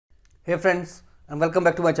Hey friends, and welcome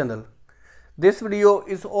back to my channel. This video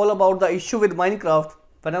is all about the issue with Minecraft.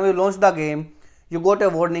 Whenever you launch the game, you got a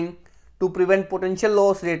warning to prevent potential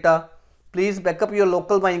lost data. Please backup your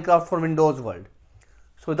local Minecraft for Windows World.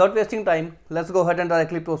 So without wasting time, let's go ahead and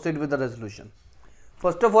directly proceed with the resolution.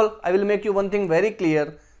 First of all, I will make you one thing very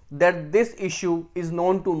clear, that this issue is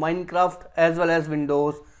known to Minecraft as well as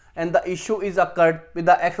Windows, and the issue is occurred with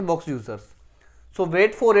the Xbox users. So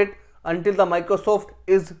wait for it until the Microsoft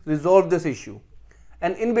is resolved this issue,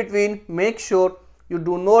 and in between make sure you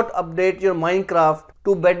do not update your Minecraft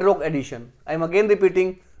to Bedrock Edition. I am again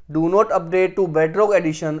repeating, do not update to Bedrock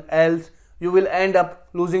Edition, else you will end up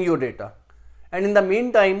losing your data. And in the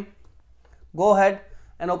meantime, go ahead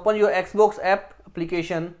and open your Xbox app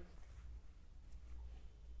application.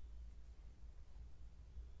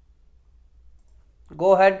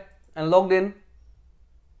 Go ahead and logged in.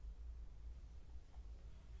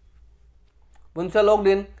 Once you are logged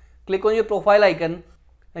in, click on your profile icon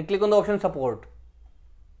and click on the option support.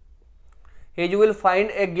 Here you will find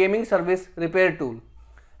a gaming service repair tool,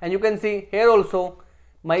 and you can see here also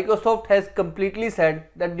Microsoft has completely said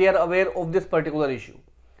that they are aware of this particular issue.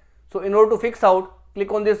 So in order to fix out,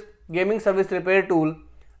 click on this gaming service repair tool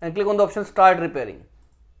and click on the option start repairing.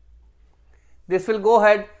 This will go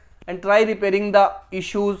ahead and try repairing the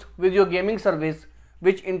issues with your gaming service,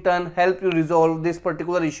 which in turn help you resolve this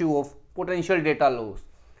particular issue of potential data loss.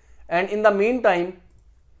 And in the meantime,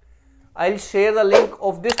 I'll share the link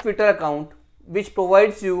of this Twitter account which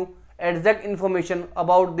provides you exact information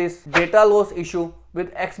about this data loss issue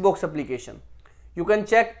with Xbox application. You can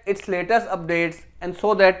check its latest updates, and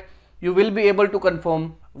so that you will be able to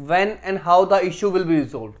confirm when and how the issue will be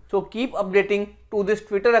resolved. So keep updating to this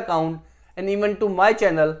Twitter account and even to my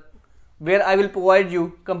channel, where I will provide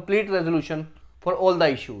you complete resolution for all the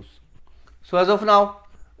issues. So as of now,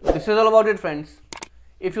 this is all about it, friends.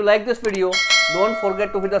 If you like this video, don't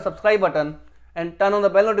forget to hit the subscribe button and turn on the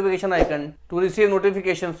bell notification icon to receive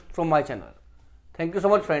notifications from my channel. Thank you so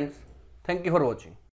much, friends. Thank you for watching.